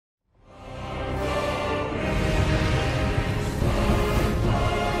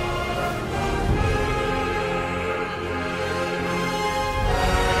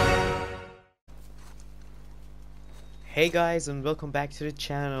Hey guys, and welcome back to the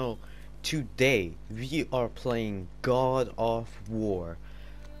channel. Today we are playing God of War.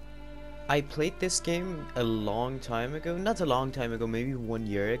 I played this game a long time ago, not a long time ago, maybe 1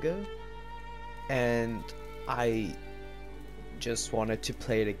 year ago, and I just wanted to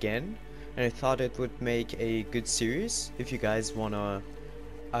play it again, and I thought it would make a good series. If you guys wanna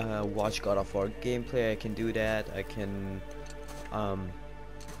watch God of War gameplay, I can do that. I can um,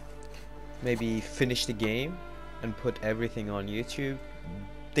 maybe finish the game and put everything on YouTube.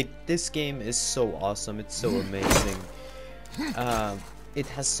 This game is so awesome, it's so amazing. It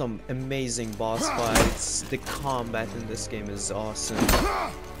has some amazing boss fights, the combat in this game is awesome.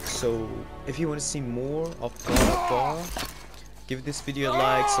 So if you want to see more of God of War, give this video a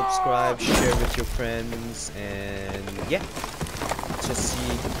like, subscribe, share with your friends, and yeah, let's just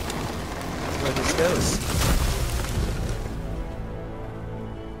see where this goes.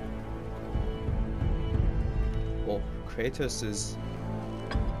 Oh, Kratos is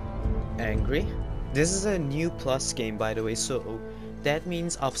angry. This is a new plus game, by the way, so that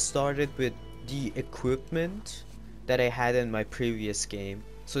means I've started with the equipment that I had in my previous game.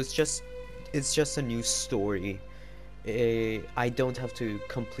 So it's just a new story. I don't have to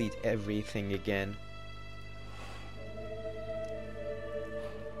complete everything again.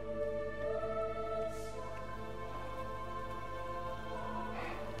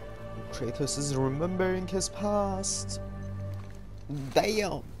 Kratos is remembering his past.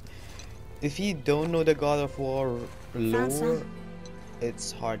 Damn! If you don't know the God of War lore,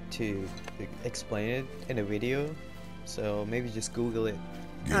 it's hard to explain it in a video, so maybe just Google it.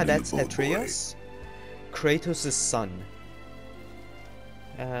 That's Atreus, Kratos' son.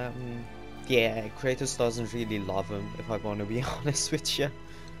 Yeah, Kratos doesn't really love him, if I want to be honest with you.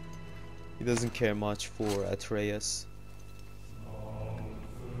 He doesn't care much for Atreus.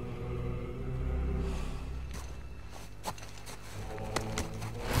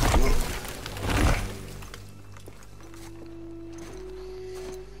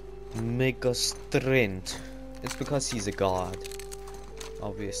 Mega strength. It's because he's a god,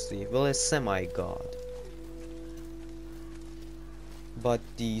 obviously. Well, a semi-god. But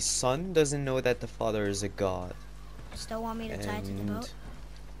the son doesn't know that the father is a god. Still want me to tie to the boat?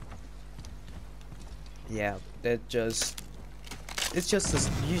 Yeah, it's just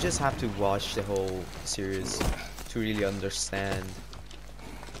you just have to watch the whole series to really understand.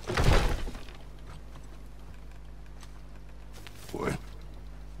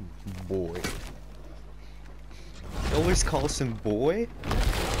 Boy. He always calls him boy.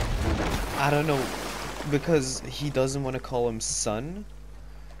 I don't know, because he doesn't want to call him son,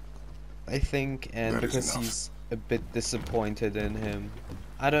 I think, and that because he's a bit disappointed in him.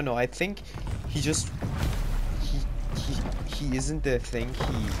 I don't know, I think he just he isn't the thing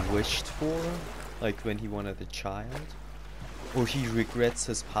he wished for, like when he wanted a child, or he regrets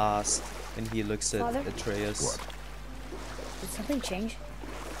his past and he looks at Father? Atreus. What? Did something change?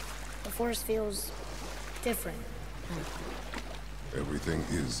 The forest feels different. Everything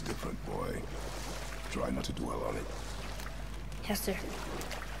is different, boy. Try not to dwell on it. Yes, sir.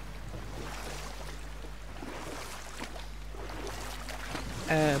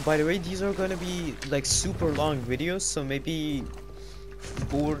 By the way, these are gonna be like super long videos, so maybe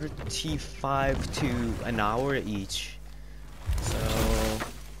 45 to an hour each. So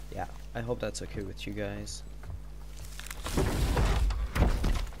yeah, I hope that's okay with you guys.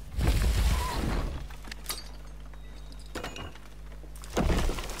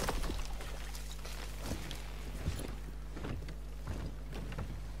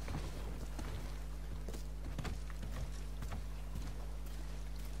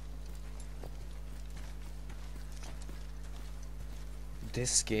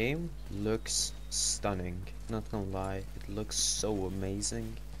 This game looks stunning, not gonna lie, it looks so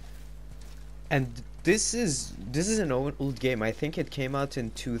amazing. And this is an old game. I think it came out in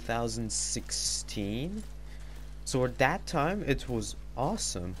 2016. So at that time it was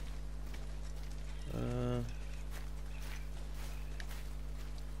awesome.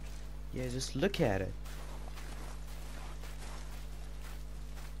 Yeah, just look at it.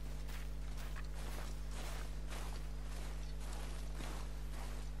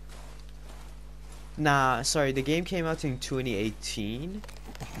 Nah, sorry, the game came out in 2018,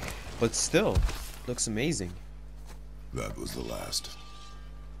 but still, looks amazing. That was the last.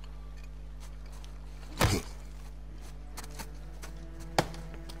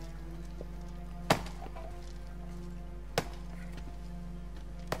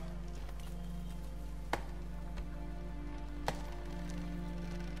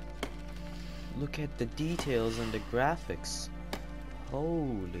 Look at the details and the graphics.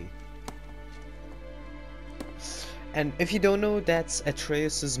 Holy. And if you don't know, that's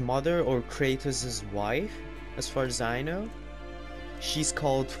Atreus' mother or Kratos' wife, as far as I know. She's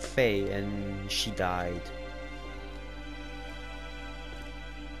called Faye and she died.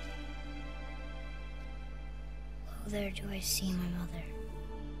 Oh, there do I see my mother.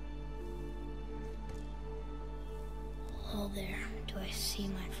 Oh, there do I see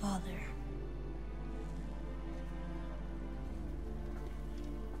my father.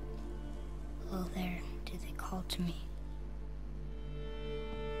 Oh, there do they call to me.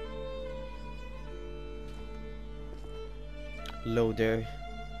 Lo there,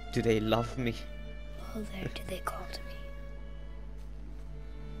 do they love me? Oh, there do they call to me.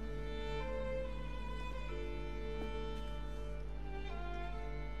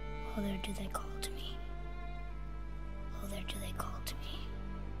 Oh, there do they call to me. Oh, there do they call to me.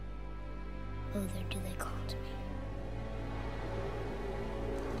 Oh, there do they call to me.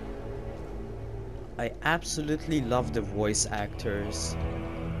 I absolutely love the voice actors.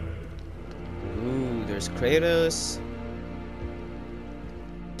 Ooh, there's Kratos.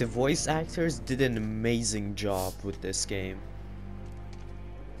 The voice actors did an amazing job with this game.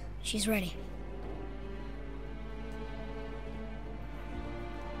 She's ready.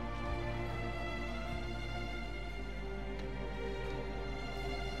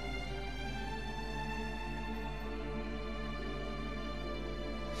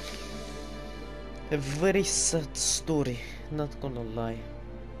 A very sad story, not gonna lie.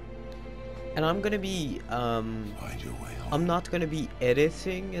 And I'm gonna be Find your way home. I'm not gonna be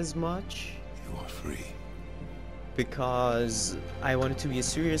editing as much You are free. because I want it to be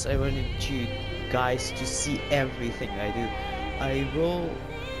serious. I wanted you guys to see everything I do. I will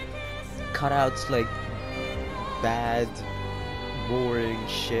cut out like bad, boring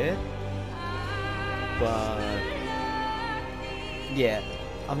shit, but yeah,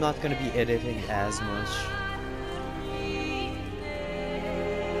 I'm not gonna be editing as much.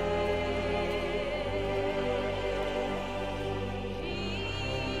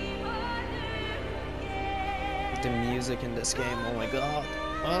 The music in this game, oh my god,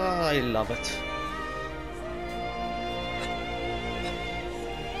 oh, I love it.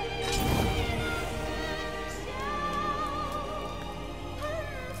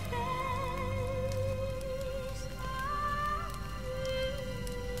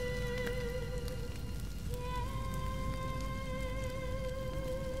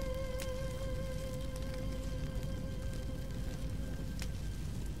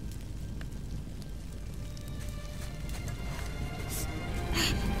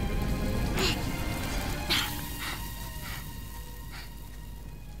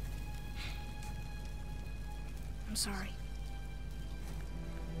 I'm sorry.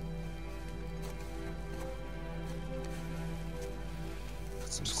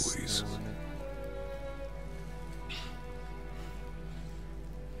 Some Squeeze. snow in it.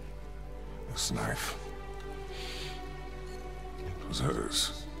 This knife. It was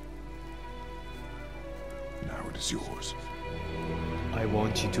hers. Now it is yours. I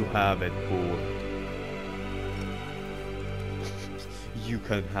want you to have it, boy. You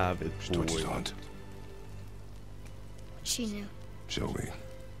can have it, She taught you boy. to hunt. She knew. Show me.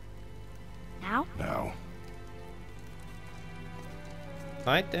 Now? Now.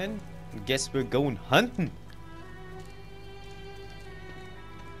 Alright then, guess we're going hunting.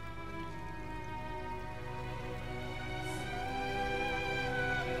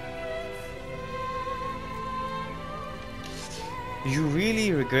 You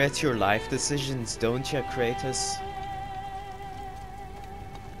really regret your life decisions, don't you, Kratos?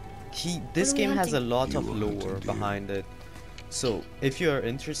 This What are we game has a hunting? lot You of are lore hunting deer. behind it. So, if you're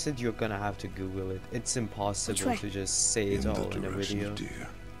interested, you're gonna have to Google it. It's impossible way? to just say it In all the in a direction video. of deer.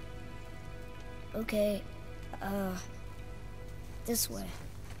 Okay. This way.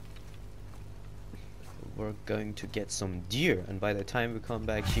 We're going to get some deer, and by the time we come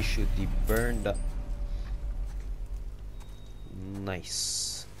back, she should be burned up.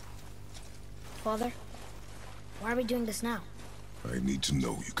 Nice. Father, why are we doing this now? I need to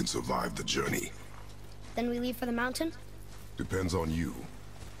know you can survive the journey. Then we leave for the mountain? Depends on you.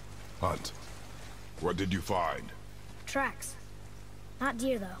 Hunt. What did you find? Tracks. Not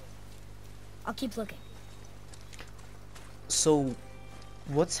deer, though. I'll keep looking. So,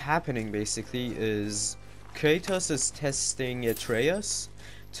 what's happening basically is Kratos is testing Atreus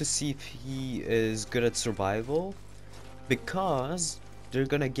to see if he is good at survival, because they're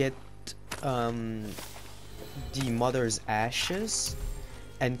gonna get the mother's ashes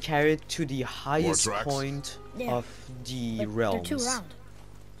and carry it to the highest tracks? point Yeah, of the But realms. they're too round.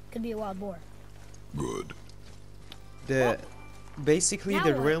 Could be a wild boar. Good. The basically Now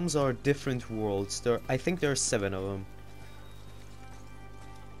the what? realms are different worlds. I think there are 7 of them.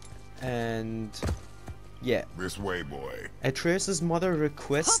 And yeah, This way, boy. Atreus' mother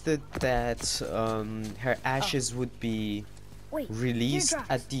requested that her Oh. ashes would be Wait, released teardrops.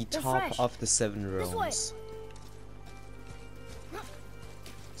 at the They're top fresh. of the 7 This way. realms.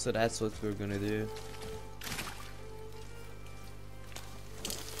 So that's what we're gonna do.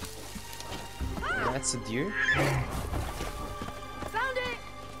 That's a deer. Found it.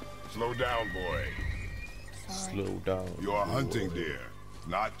 Slow down, boy. Slow down. You are hunting deer,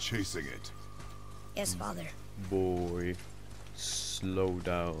 not chasing it. Yes, Father. Boy. Slow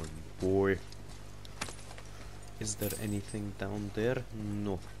down, boy. Is there anything down there?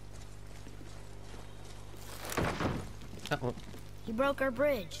 No. Uh-oh. He broke our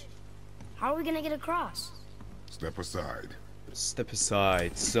bridge. How are we gonna get across? Step aside. Step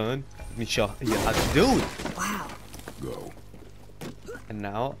aside, son. Let me show you how to do it. Wow. Go. And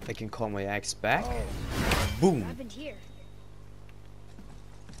now I can call my axe back. What Boom. happened here?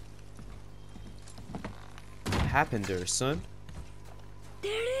 What happened there, son?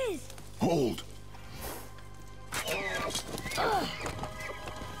 There it is. Hold.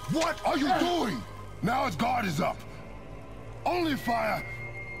 What are you doing? Now his guard is up. Only fire.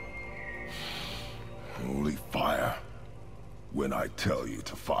 Only fire. When I tell you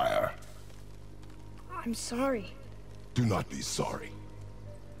to fire. I'm sorry. Do not be sorry.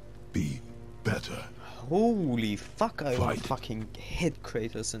 Be better. Holy fuck, I Fight. fucking hit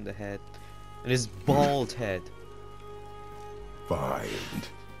Kratos in the head. And his bald head. Find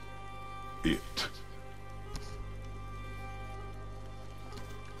it.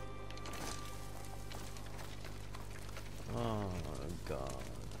 Oh god.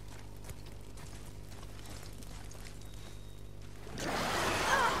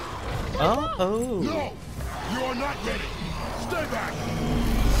 Oh. No! You are not ready! Stay back!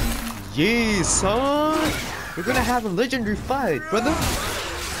 Yeah, son! We're gonna have a legendary fight, brother!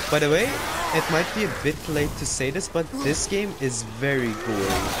 By the way, it might be a bit late to say this, but this game is very gory.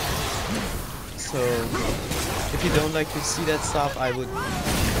 So, if you don't like to see that stuff, I would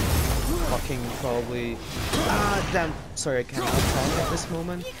fucking probably... Ah, damn. Sorry, I cannot talk at this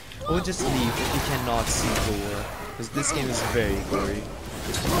moment. I would just leave if you cannot see gore. Because this game is very gory.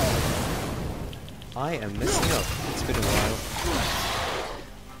 I am messing up. It's been a while.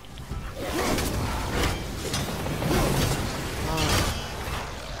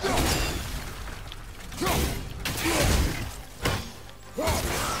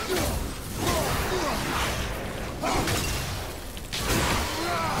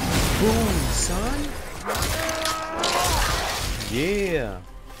 Boom, son! Yeah!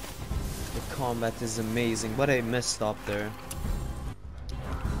 The combat is amazing, but I messed up there.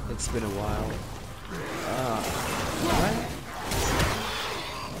 It's been a while. What?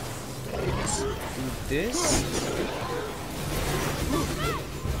 Let's do this.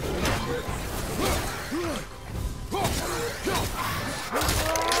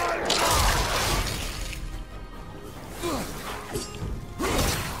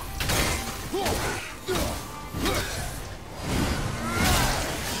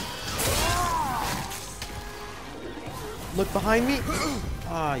 Look behind me!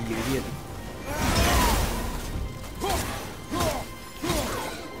 Ah, you idiot.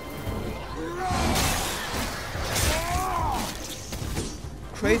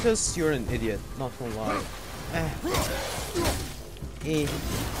 Kratos, you're an idiot, not gonna lie. Eh.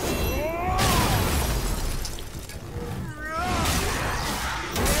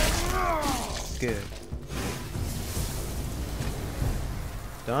 Good.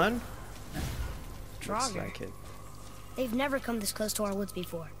 Done? Looks Draugr. like it. They've never come this close to our woods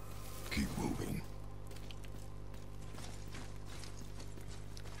before. Keep moving.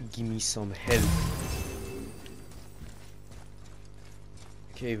 Give me some help.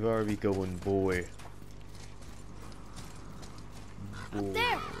 Okay, where are we going, boy? Up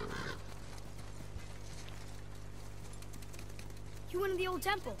there! You went in the old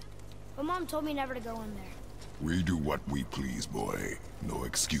temple. My mom told me never to go in there. We do what we please, boy. No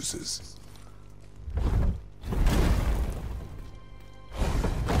excuses.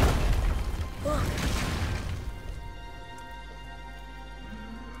 Look.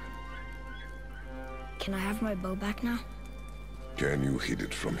 Can I have my bow back now? Can you hit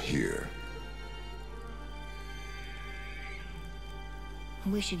it from here?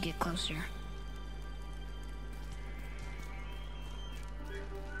 We should get closer.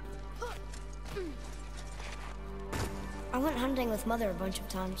 I went hunting with Mother a bunch of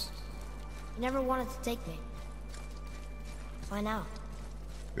times. She never wanted to take me. Why now?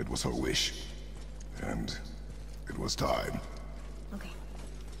 It was her wish. And it was time. Okay.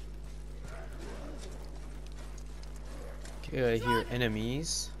 Okay, I hear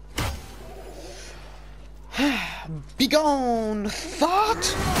enemies. Be gone,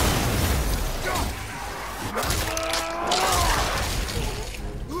 thought!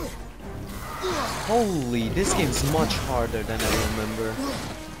 Holy, this game's much harder than I remember.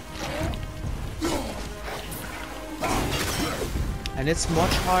 And it's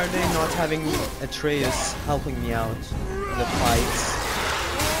much harder not having Atreus helping me out in the fights.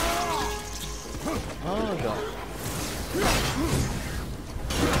 Oh god.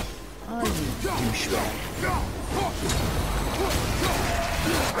 Oh, you douchebag.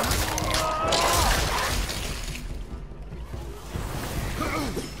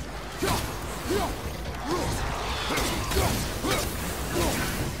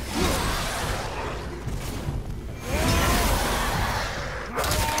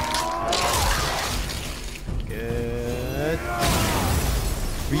 Good.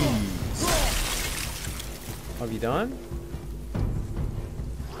 Freeze. Are we done?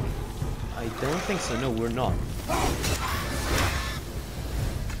 I don't think so. No, we're not.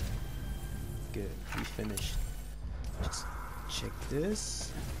 Good. We finished. Just check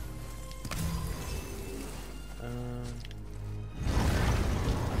this.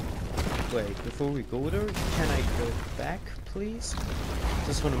 Wait, before we go there, can I go back, please?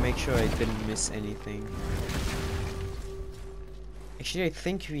 Just want to make sure I didn't miss anything. Actually, I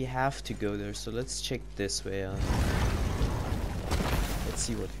think we have to go there, so let's check this way out. Let's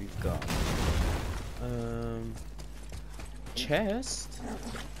see what we've got. Chest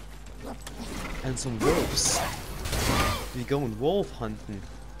and some wolves. We going wolf hunting.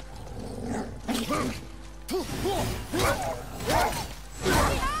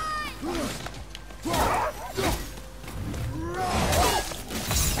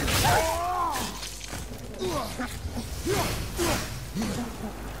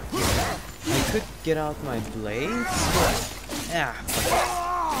 I could get out my blades, but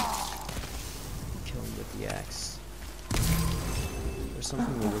kill him with the axe. There's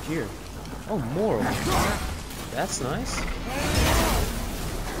something over here. Oh, more. That's nice.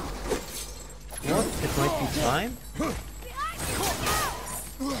 What? It might be time?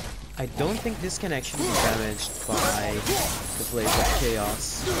 I don't think this can actually be damaged by the Blaze of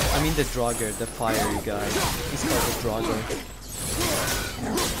Chaos. I mean the Draugr, the fiery guy. He's called the Draugr.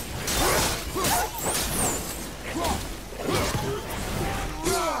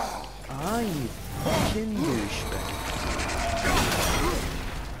 Ah, you fucking douchebag.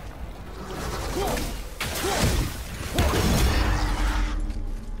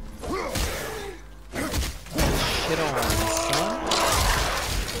 Shit on, son.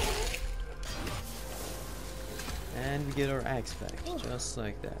 And we get our axe back, just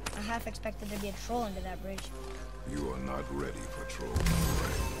like that. I half expected there to be a troll under that bridge. You are not ready for trolls.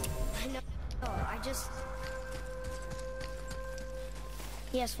 I know. I just...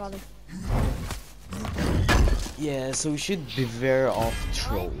 Yes, Father. Yeah, so we should beware of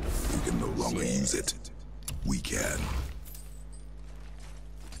trolls. You can no longer Yeah. use it. We can.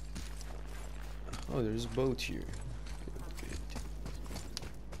 Oh, there's a boat here. Good,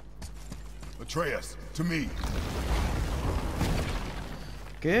 Atreus, to me.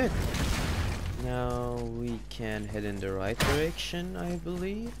 good. Good. Now we can head in the right direction, I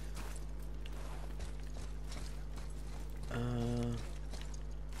believe.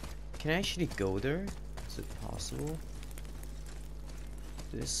 Can I actually go there? Is it possible?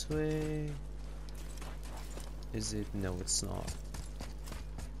 This way? Is it? No, it's not.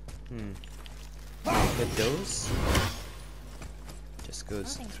 But those? Just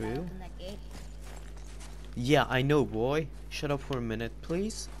goes through. Open that gate. Yeah, I know, boy. Shut up for a minute,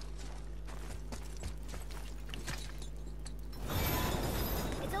 please.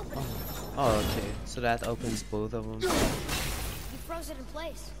 It's open. Oh, okay. So that opens both of them. You froze it in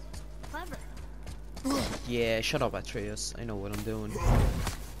place. Clever. Yeah, shut up, Atreus. I know what I'm doing.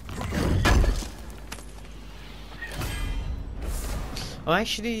 Oh,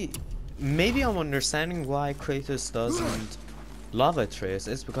 actually, maybe I'm understanding why Kratos doesn't love Atreus.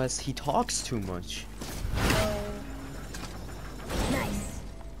 It's because he talks too much. Nice.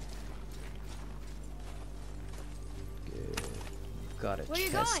 Good. Got a Where you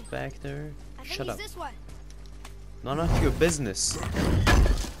chest going? back there. I think Shut he's up. this way. None of your business.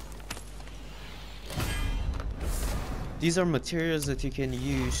 These are materials that you can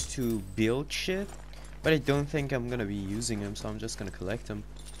use to build shit, but I don't think I'm gonna be using them, so I'm just gonna collect them.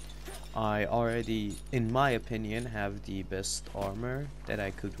 I already, in my opinion, have the best armor that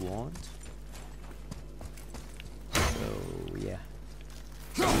I could want. So, yeah.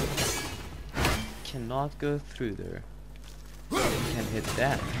 Cannot go through there. can hit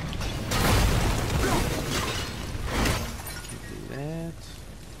that. Can do that.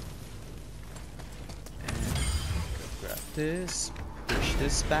 And grab this. Push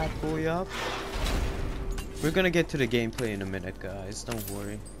this bad boy up. We're gonna get to the gameplay in a minute, guys. Don't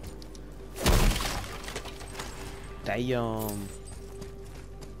worry. Damn.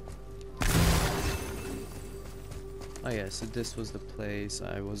 Oh yeah, so this was the place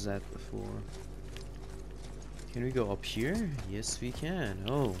I was at before. Can we go up here? Yes, we can.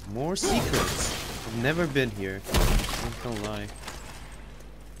 Oh, more secrets. I've never been here. I'm not gonna lie.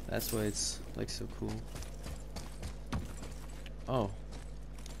 That's why it's like so cool. Oh.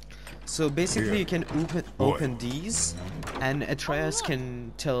 So basically you can open these, and Atreus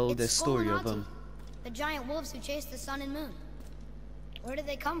can tell the story of them. The giant wolves who chase the sun and moon. Where did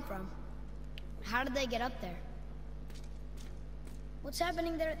they come from? How did they get up there? What's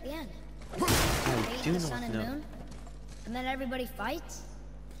happening there at the end? I do the not sun and know. moon? And then everybody fights?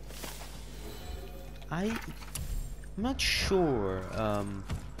 I'm not sure.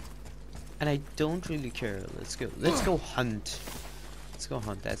 And I don't really care. Let's go. Let's go hunt. Let's go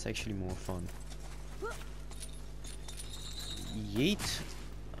hunt. That's actually more fun. Yeet.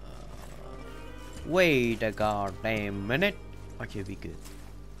 Wait a goddamn minute. Okay, we good.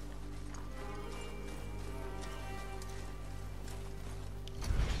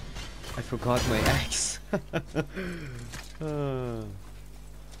 I forgot my axe.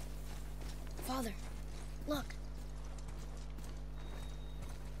 Father, look.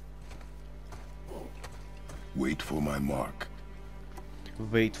 Wait for my mark.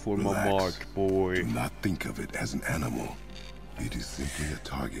 Wait for my Relax. mark, boy. Do not think of it as an animal. It is simply a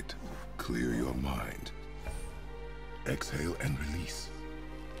target. Clear your mind. Exhale and release.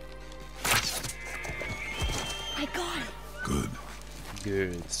 I got it. Good.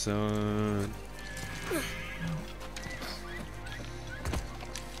 Good, son.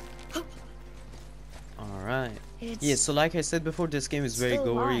 Alright. Yeah, so like I said before, this game is very still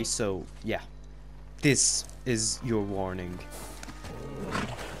gory, alive. so yeah. This is your warning.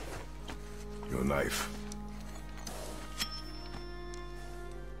 Your knife.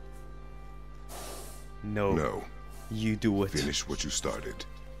 No. No. You do it. Finish what you started.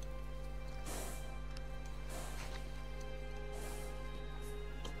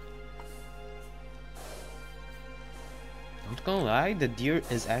 Not gonna lie, the deer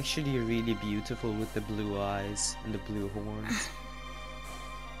is actually really beautiful with the blue eyes and the blue horns.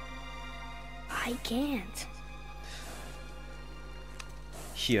 I can't.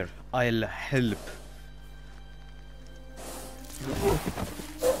 Here, I'll help.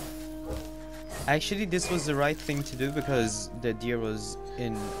 Actually, this was the right thing to do because the deer was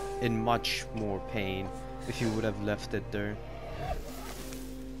in much more pain if you would have left it there.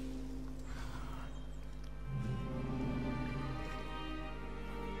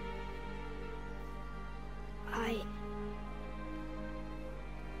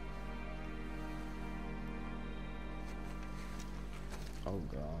 Oh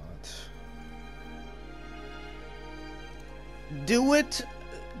god. Do it!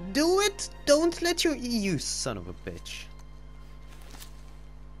 Do it! Don't let you son of a bitch.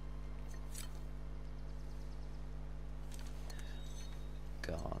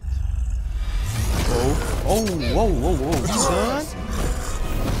 God. Oh, oh, whoa, whoa, whoa, son!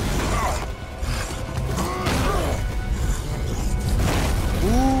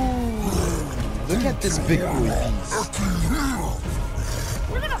 Ooh, look at this big boy piece.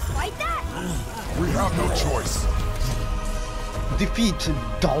 We're gonna fight that? We have no choice. Defeat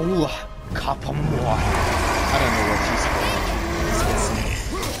Dol Kapamwa. I don't know what he's saying.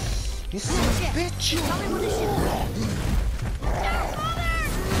 You son of a bitch! Tell me what to shoot.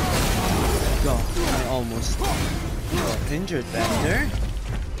 God, I almost got injured back there.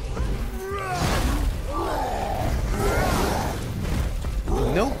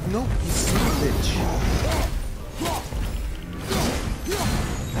 Nope, nope, you son of a bitch.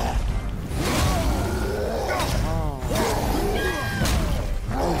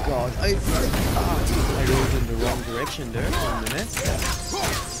 Oh god, I rode in the wrong direction there for a minute.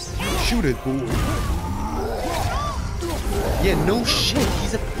 Shoot it, boy. Yeah, no shit,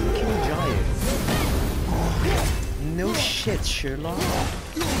 he's a fucking giant. No shit, Sherlock.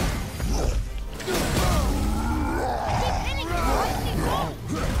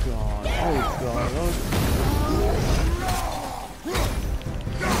 Oh god, oh.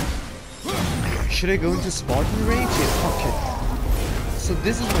 Should I go into Spartan range? Yeah, fuck it. So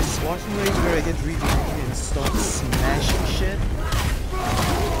this is my Spartan range where I get really angry and start smashing shit?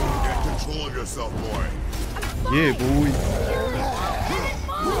 Get control of yourself, boy. Yeah, boy.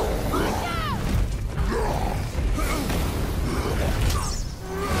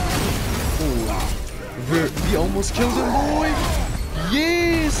 You almost killed him, boy!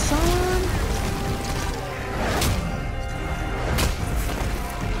 Yeah, son!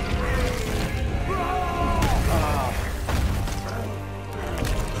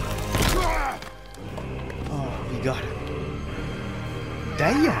 Oh, we got him.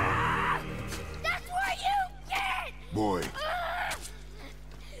 Damn! That's what you get! Boy,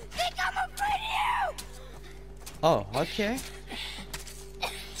 Think I'm afraid of you! Oh, okay.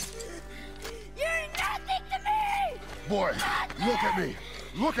 You're nothing to me! boy, look at me.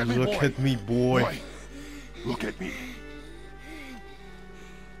 Look at me, boy. Look at me, boy. Boy, look at me.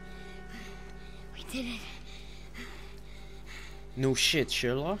 We did it. No shit,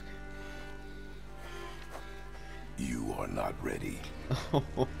 Sherlock. You are not ready.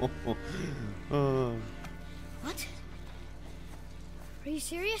 What? Are you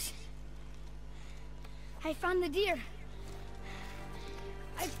serious? I found the deer.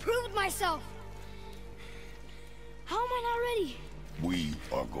 I proved myself. How am I not ready? We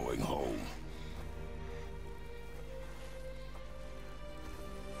are going home.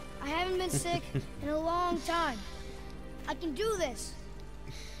 I haven't been sick in a long time. I can do this.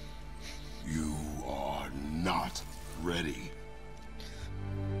 You are not ready.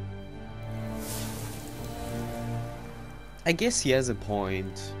 I guess he has a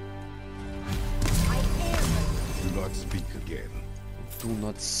point. I am. Do not speak again. Do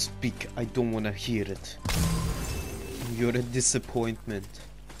not speak. I don't want to hear it. You're a disappointment.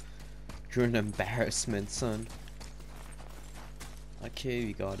 You're an embarrassment, son. Okay,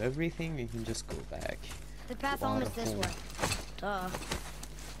 we got everything. We can just go back. The path Go home out is of this home. way. Duh.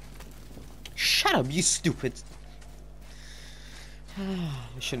 Shut up, you stupid.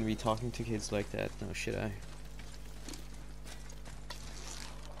 I shouldn't be talking to kids like that, now should I?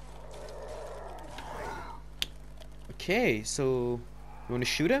 Okay, so you wanna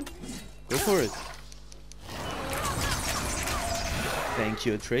shoot him? Go for it. Thank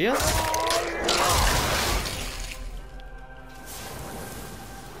you, Atreus.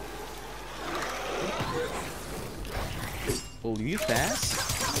 Oh, you fast?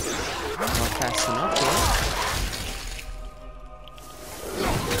 Not fast enough,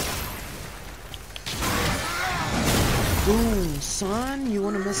 though. Boom, son. You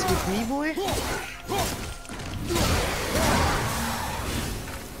wanna mess with me, boy?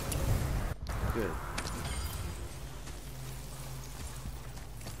 Good.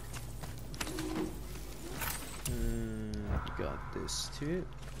 Got this too.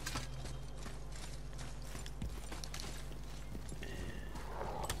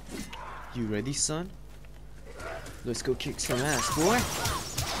 You ready, son? Let's go kick some ass, boy.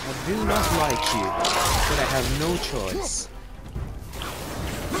 I do not like you, but I have no choice.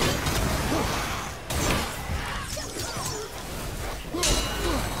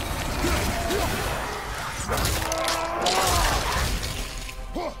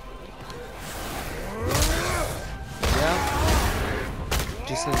 Yeah.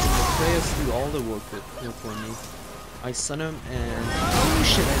 Just letting the players do all the work for me. I stun him and... Oh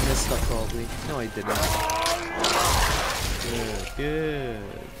shit, I messed up probably. No, I didn't. Good, good.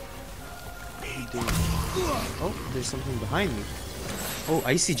 What are you doing? Oh, there's something behind me. Oh,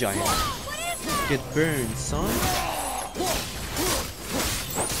 Icy Giant. Get burned, son.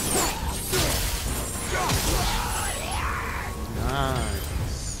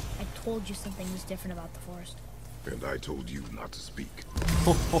 Nice. I told you something was different about the forest. And I told you not to speak.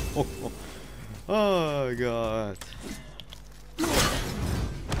 Oh god.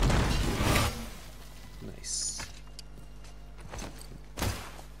 Nice.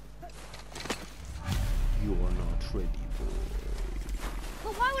 You are not ready, boy.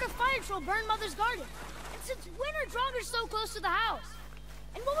 But why would a fire troll burn Mother's garden? And since when are Draugrs so close to the house?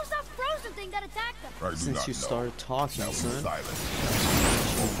 And what was that frozen thing that attacked them? I do Since not you know. started talking, Now be son. silent.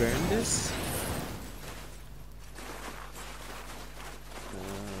 You burn this?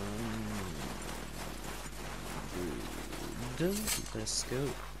 Good. Let's go.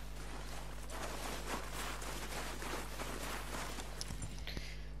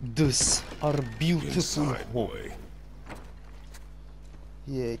 This our beautiful Inside, home. boy.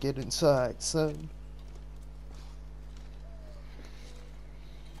 Yeah, get inside, son.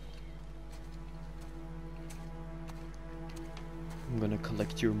 I'm gonna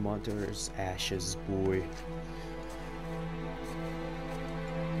collect your mother's ashes, boy.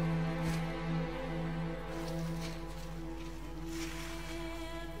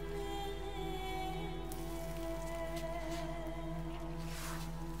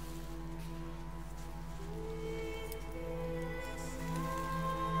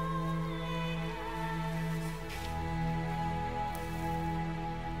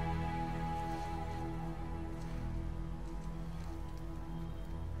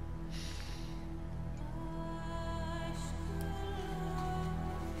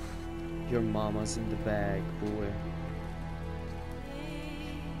 Your mama's in the bag, boy.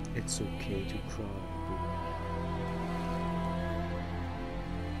 It's okay to cry, boy.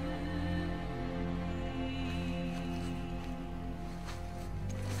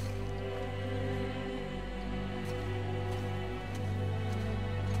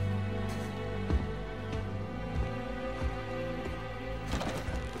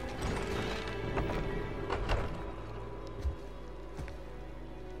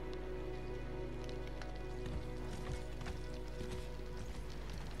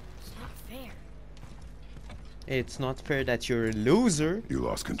 It's not fair. It's not fair that you're a loser. You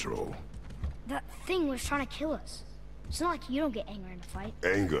lost control. That thing was trying to kill us. It's not like you don't get angry in a fight.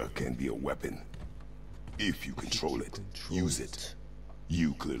 Anger can be a weapon. If you control it, use it.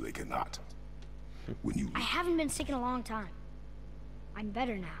 You clearly cannot. When you... I haven't been sick in a long time. I'm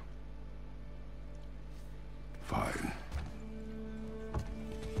better now. Fine.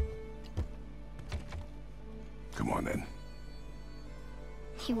 Come on then.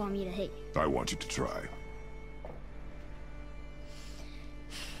 You want me to hit you? I want you to try.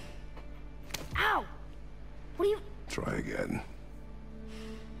 Ow! What are you... Try again.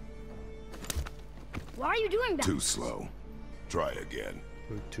 Why are you doing that? Too slow. Try again.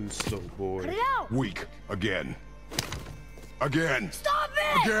 You're too slow, boy. Cut it out! Weak. Again. Again. Stop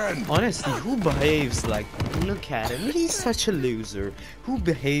it! Again. Honestly, who behaves like... Look at him, he's such a loser. Who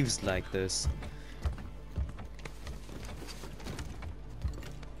behaves like this?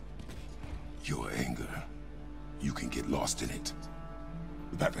 Your anger. You can get lost in it.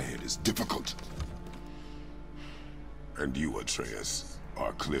 The path ahead is difficult. And you, Atreus,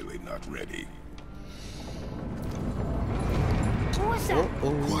 are clearly not ready. What was that?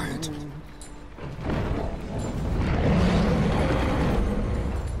 Oh, Quiet.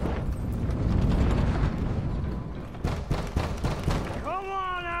 Come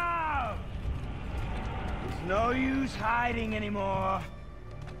on out! There's no use hiding anymore.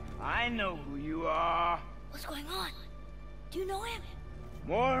 I know who you are. What's going on? Do you know him?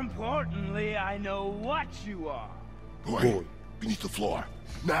 More importantly, I know what you are. Boy, beneath the floor.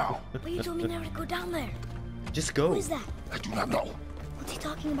 Now. But you told me never to go down there. just go. Who is that? I do not know. What's he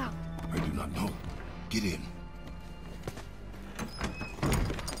talking about? I do not know. Get in.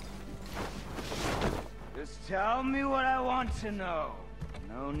 Just tell me what I want to know.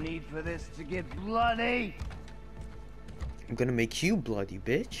 No need for this to get bloody. I'm gonna make you bloody,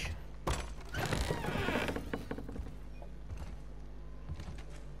 bitch.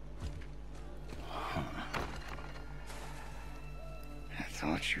 I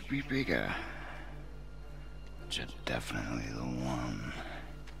thought you'd be bigger. But you're definitely the one.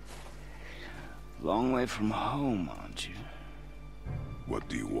 Long way from home, aren't you? What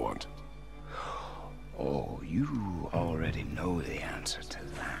do you want? Oh, you already know the answer to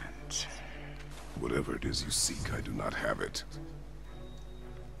that. Whatever it is you seek, I do not have it.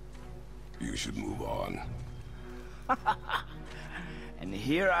 You should move on. And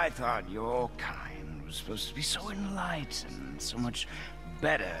here I thought your kind was supposed to be so enlightened, so much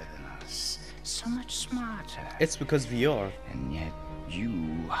better than us, so much smarter. It's because we are. And yet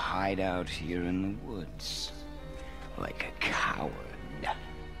you hide out here in the woods, like a coward.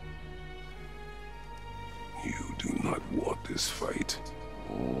 You do not want this fight.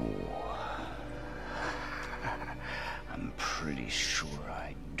 Oh, I'm pretty sure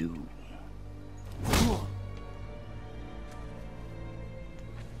I do.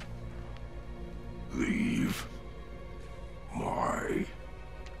 Leave my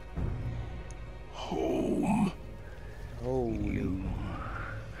home. Holy. You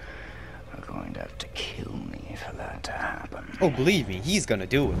are going to have to kill me for that to happen. Oh, believe me, he's gonna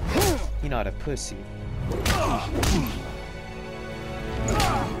do it. He's not a pussy.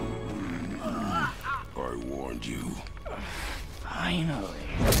 I warned you. Finally.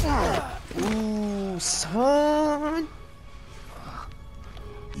 Ooh, son.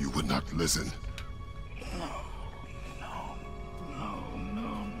 You would not listen.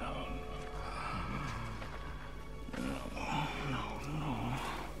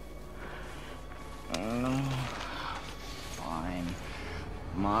 Fine.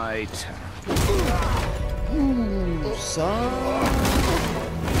 My turn. Ooh, son.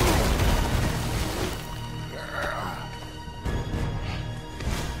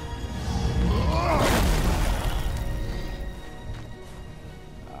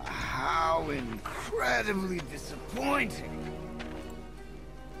 How incredibly disappointing.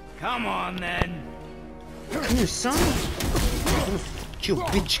 Come on, then. Come here, son. I'm gonna fuck your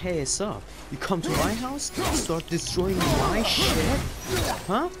bitch ass up. You come to my house, start destroying my shit?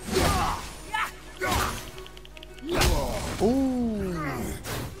 Huh? Ooh.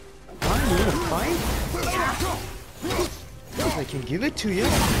 Fine, wanna fight? I can give it to you.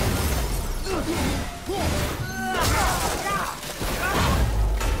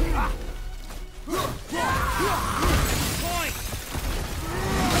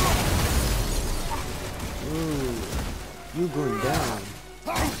 Ooh, you going down.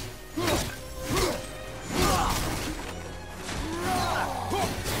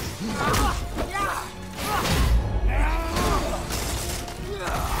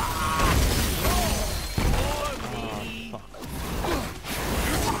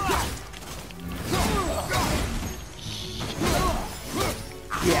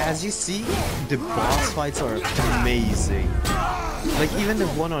 Yeah, as you see, the boss fights are amazing. Like, even the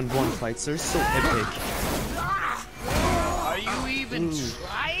one-on-one fights are so epic. Are you even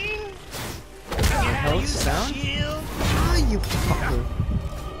trying? Health down? Ah, you fucker.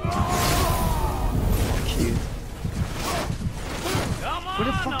 Fuck you. Where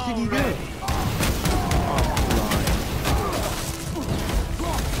the fuck did he go? Oh,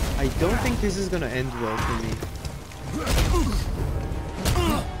 God. I don't think this is gonna end well for me.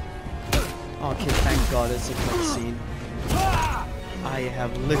 Okay, thank God it's a cutscene. I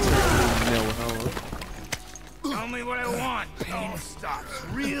have literally no health. Tell me what I want. Pain stops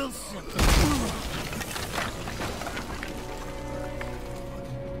real simple.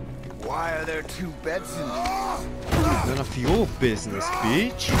 Why are there two beds in here? None of your business,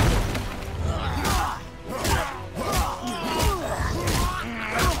 bitch.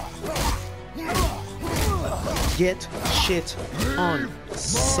 Get shit on,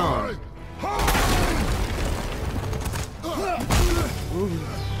 son. Ooh.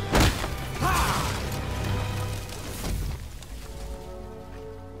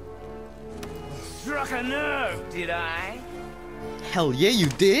 Struck a nerve, did I? Hell yeah, you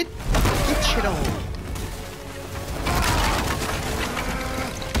did. Get shit on.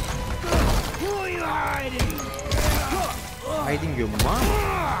 Who are you hiding? Hiding your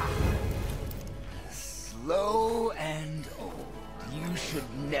mind. Slow and old. You should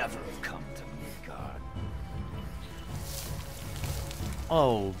never have come to Midgard.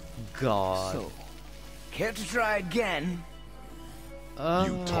 Oh God. So, care to try again?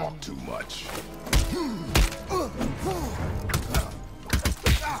 You talk too much. Oh,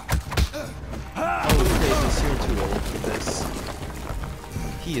 Kratos, you're too old for this.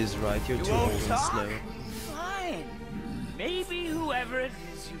 He is right, you're too old and slow. Fine. Maybe whoever it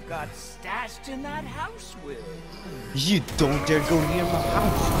is you got stashed in that house will. You don't dare go near my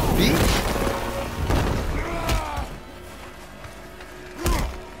house, bitch!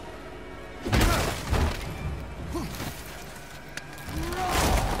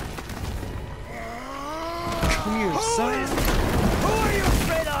 Come here, son! Who are you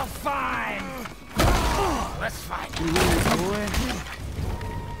afraid I'll find? Let's fight. Boy.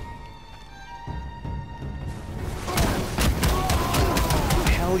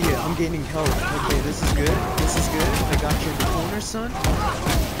 Hell yeah, I'm gaining health. Okay, this is good. This is good. I got you in the corner, son. I'm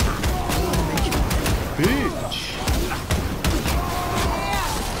gonna make you bitch.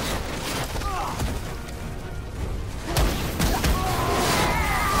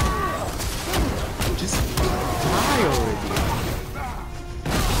 Just die already.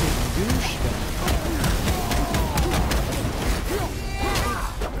 Douchebag.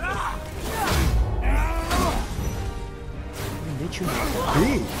 Make you a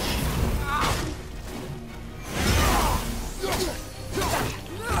bitch.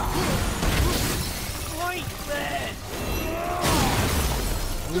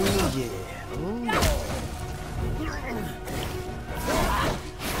 Oh yeah. Oh yeah. Oh,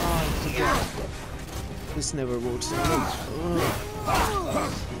 I forgot. This never works out.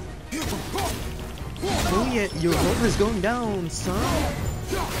 Oh yeah, your health is going down, son.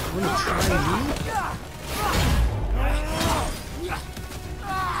 Wanna try me?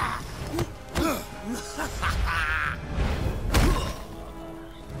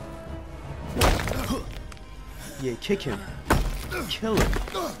 Yeah, kick him. Kill him.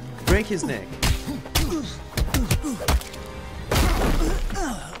 Break his neck.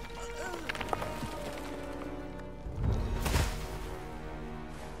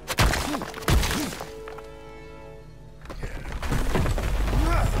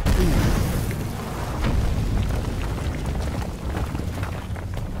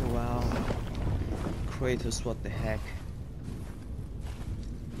 Wow. Kratos, what the heck?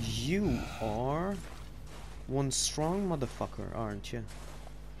 You are one strong motherfucker, aren't you?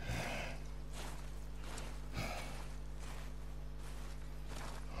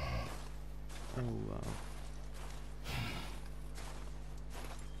 Oh wow.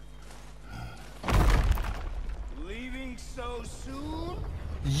 Leaving so soon?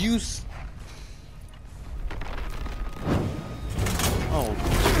 You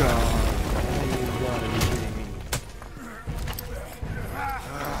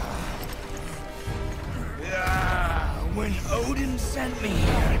When Odin sent me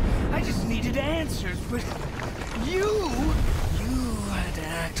here, I just needed answers, but you had to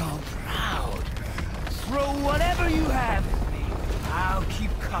act all proud. Throw whatever you have at me. I'll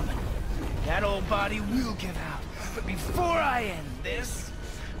keep coming. That old body will give out. But before I end this,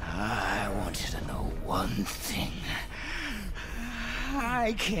 I want you to know one thing.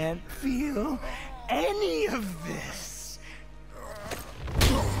 I can't feel any of this.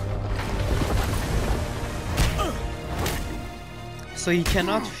 So he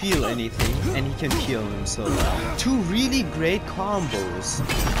cannot feel anything, and he can kill himself. Two really great combos.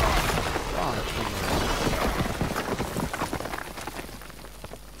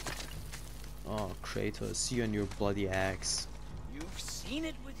 Oh, Kratos, you and your bloody axe. You've seen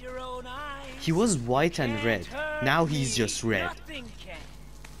it with your own eyes. He was white and Can't red. hurt Now he's me. just red. Nothing can.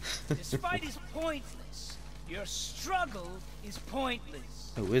 This fight is pointless. Your struggle is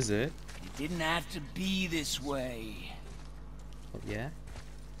pointless. Oh, is it? It didn't have to be this way. Oh, yeah?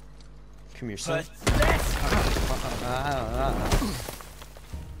 Come here, son. Pathetic. Ah.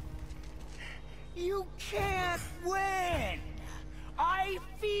 You can't win. I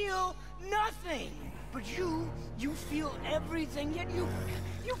feel nothing. But you feel everything, yet you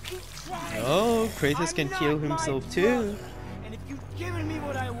keep trying. Oh, Kratos I'm can not kill my himself too. brother. And if you'd given me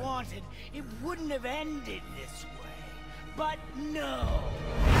what I wanted, it wouldn't have ended this way. But no.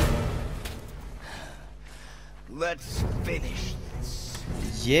 Let's finish this.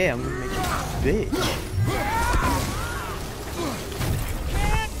 Yeah, I'm gonna make you a bitch.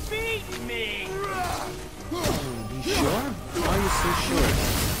 Can't beat me. You sure? Why are you so sure?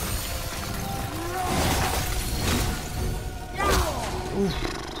 Oof.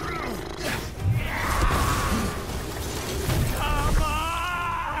 Come on.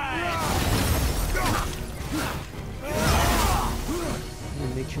 I'm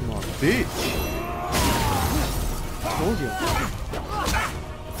gonna make you my bitch. Told you.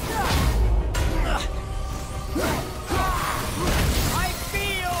 I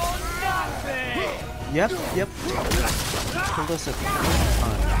feel nothing. Yep. Told us a thousand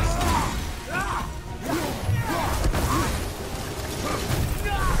times.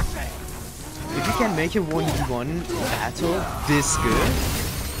 If you can make a 1v1 battle this good,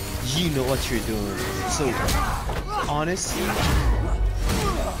 you know what you're doing. So, honestly,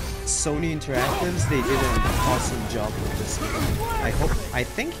 Sony Interactives, they did an awesome job with this game. I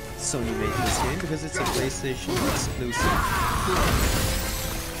think Sony made this game because it's a PlayStation exclusive.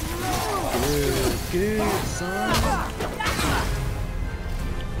 Good, son.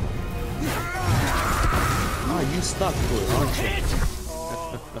 Oh, you stuck for it, aren't you?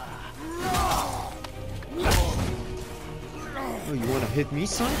 Oh, you wanna hit me,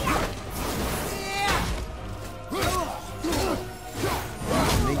 son?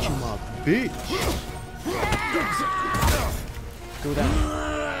 Make you my bitch. Go down.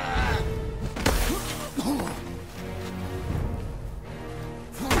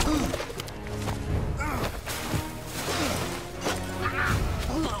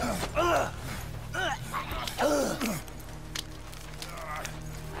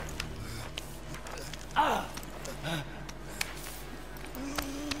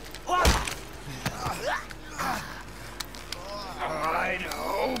 I'd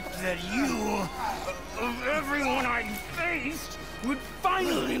hope that you, of everyone I faced, would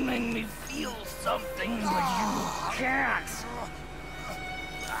finally make me feel something, but you can't.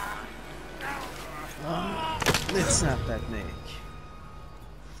 Let's snap that neck.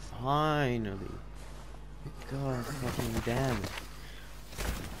 Finally. God fucking damn it.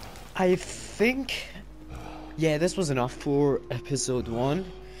 I think... Yeah, this was enough for episode 1.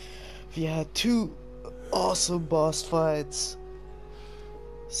 We had 2 awesome boss fights.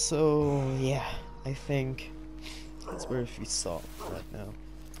 So, yeah, I think that's where we stop right now.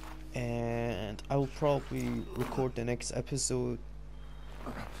 And I will probably record the next episode,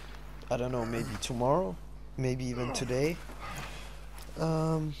 I don't know, maybe tomorrow, maybe even today.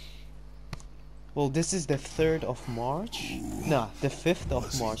 Well, this is the 3rd of March. Nah, the 5th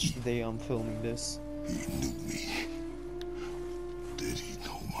of March, the day I'm filming this. He knew me. Did he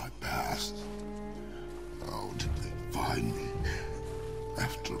know my past? How did they find me?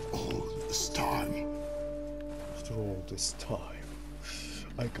 After all this time. After all this time,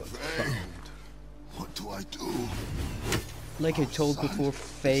 I got found. What do I do? Like I told Son before,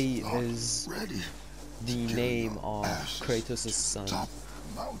 Faye not is ready. the Carry name your of ashes Kratos' son. Top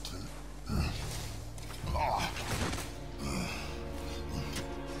the mountain.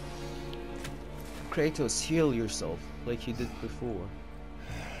 Kratos, heal yourself like you did before.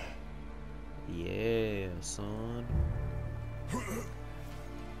 Yeah, son.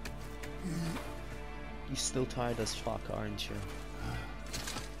 You're still tired as fuck, aren't you?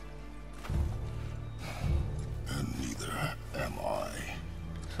 And neither am I.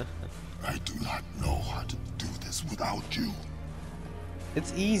 I do not know how to do this without you.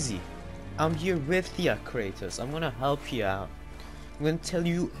 It's easy. I'm here with you, Kratos. I'm gonna help you out. I'm gonna tell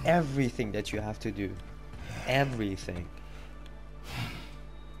you everything that you have to do. Everything.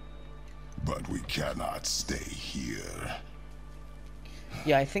 But we cannot stay here.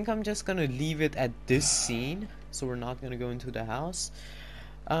 Yeah, I think I'm just gonna leave it at this scene, so we're not gonna go into the house.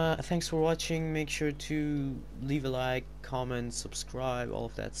 Thanks for watching. Make sure to leave a like, comment, subscribe, all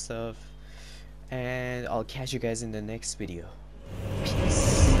of that stuff, and I'll catch you guys in the next video. Peace.